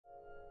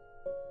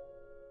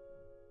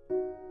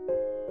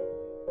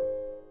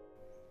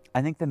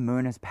I think the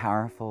moon is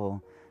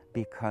powerful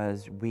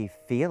because we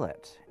feel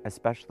it,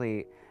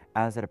 especially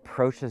as it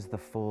approaches the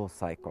full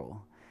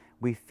cycle.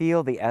 We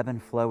feel the ebb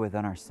and flow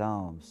within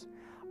ourselves.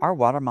 Our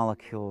water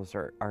molecules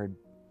are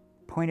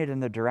pointed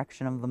in the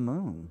direction of the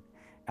moon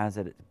as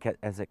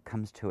it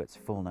comes to its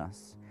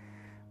fullness.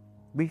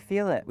 We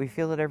feel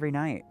it every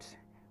night,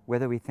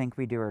 whether we think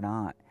we do or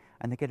not.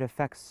 I think it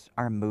affects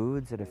our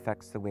moods, it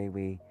affects the way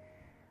we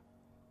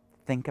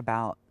think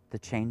about the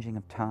changing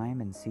of time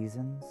and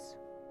seasons.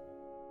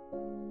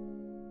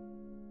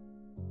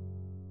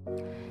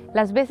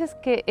 Las veces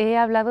que he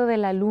hablado de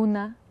la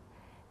luna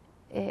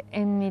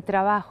en mi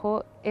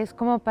trabajo es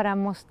como para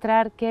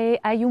mostrar que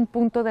hay un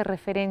punto de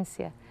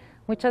referencia.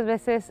 Muchas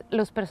veces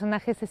los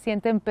personajes se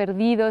sienten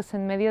perdidos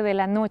en medio de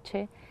la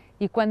noche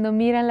y cuando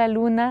miran la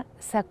luna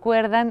se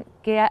acuerdan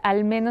que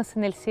al menos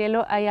en el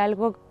cielo hay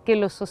algo que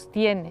los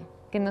sostiene,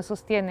 que nos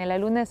sostiene. La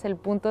luna es el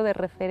punto de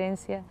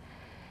referencia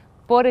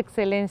por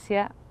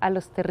excelencia a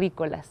los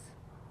terrícolas.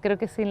 Creo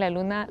que sin la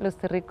luna los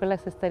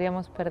terrícolas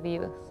estaríamos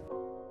perdidos.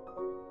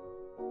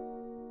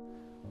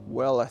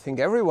 Well, I think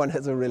everyone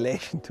has a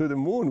relation to the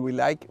moon.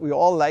 We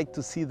all like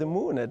to see the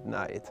moon at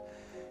night.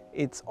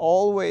 It's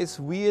always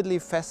weirdly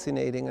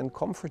fascinating and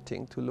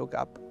comforting to look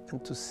up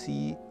and to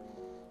see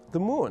the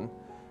moon.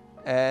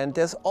 And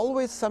there's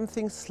always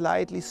something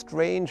slightly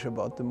strange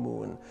about the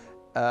moon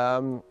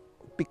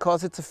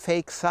because it's a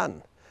fake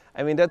sun.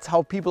 I mean, that's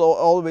how people are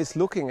always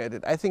looking at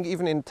it. I think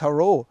even in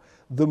tarot,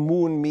 the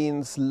moon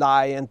means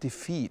lie and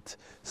defeat.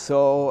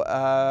 So,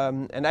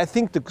 and I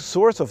think the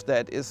source of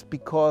that is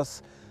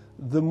because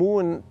the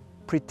moon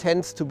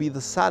pretends to be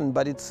the sun,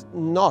 but it's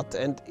not,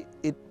 and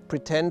it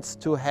pretends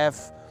to have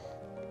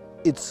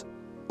its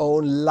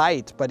own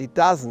light, but it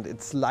doesn't.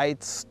 It's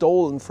light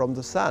stolen from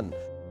the sun.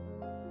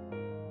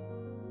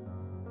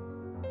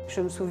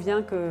 Je me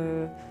souviens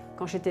que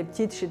quand j'étais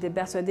petite, j'étais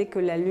persuadée que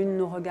la lune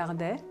nous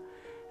regardait.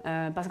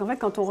 Parce qu'en fait,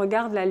 quand on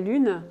regarde la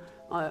lune,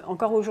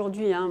 encore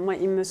aujourd'hui, hein, moi,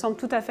 il me semble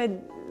tout à fait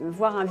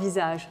voir un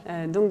visage.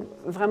 Donc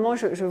vraiment,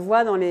 je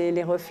vois dans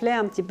les reflets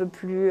un petit peu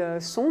plus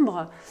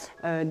sombres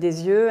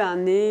des yeux, un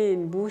nez,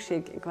 une bouche,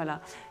 et voilà.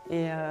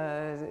 Et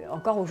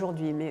encore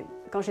aujourd'hui. Mais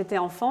quand j'étais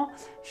enfant,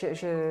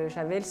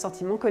 j'avais le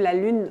sentiment que la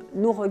lune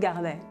nous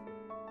regardait.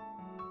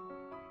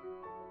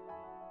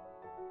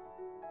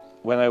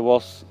 When I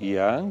was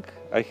young,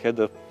 I had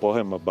a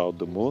poem about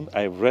the moon.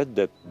 I read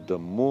that the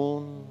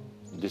moon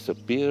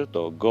disappeared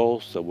or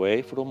goes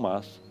away from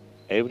us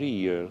every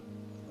year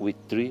with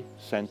 3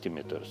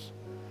 centimeters.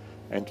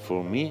 And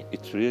for me,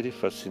 it's really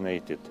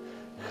fascinated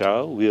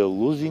how we are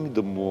losing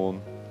the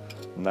moon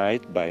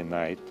night by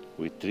night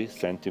with 3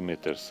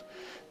 centimeters.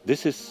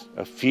 This is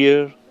a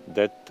fear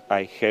that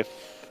I have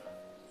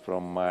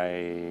from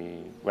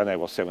when I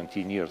was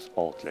 17 years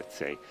old, let's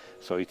say.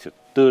 So it's a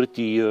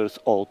 30 years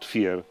old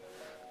fear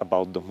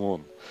about the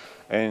moon.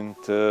 And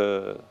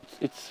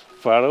it's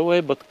far away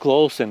but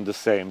close at the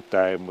same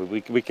time.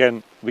 We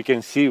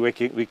can see,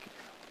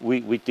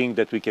 we think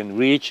that we can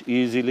reach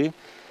easily,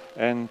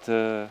 and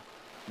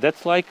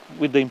that's like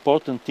with the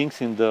important things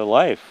in the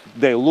life.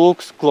 They look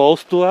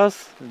close to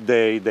us,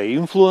 they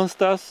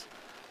influenced us,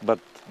 but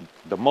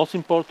the most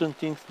important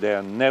things, they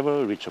are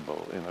never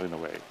reachable in a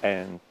way.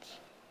 And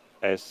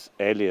as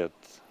Eliot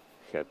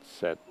had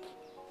said,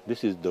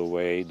 this is the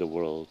way the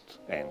world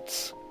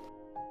ends.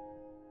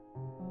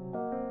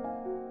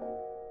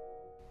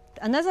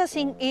 Another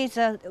thing is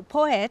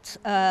poets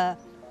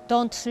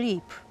don't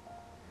sleep.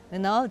 You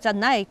know, the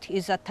night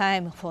is a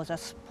time for the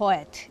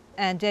poet,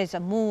 and there's a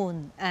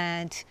moon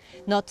and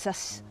not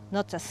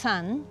the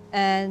sun.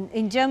 And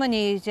in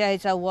Germany, there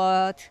is a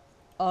word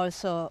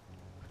also,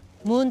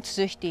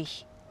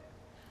 mondsüchtig.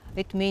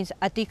 It means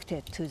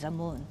addicted to the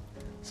moon.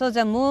 So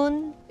the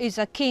moon is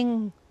a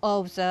king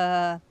of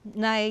the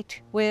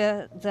night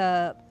where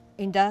the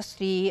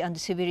industry and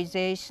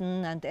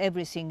civilization and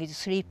everything is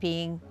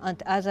sleeping, and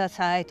the other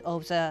side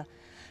of the,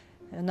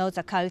 you know,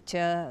 the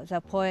culture,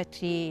 the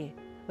poetry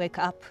wake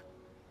up.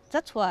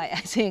 That's why I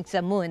think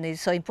the moon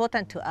is so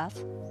important to us.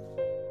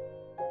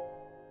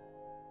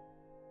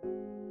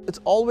 It's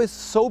always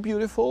so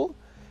beautiful,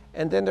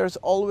 and then there's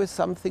always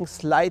something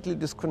slightly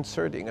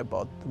disconcerting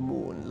about the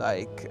moon,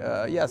 like,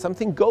 yeah,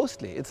 something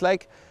ghostly. It's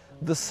like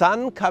the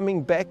sun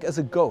coming back as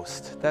a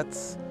ghost.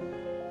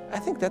 I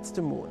think that's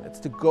the moon.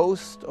 It's the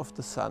ghost of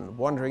the sun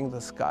wandering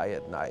the sky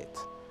at night,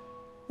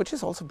 which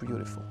is also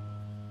beautiful.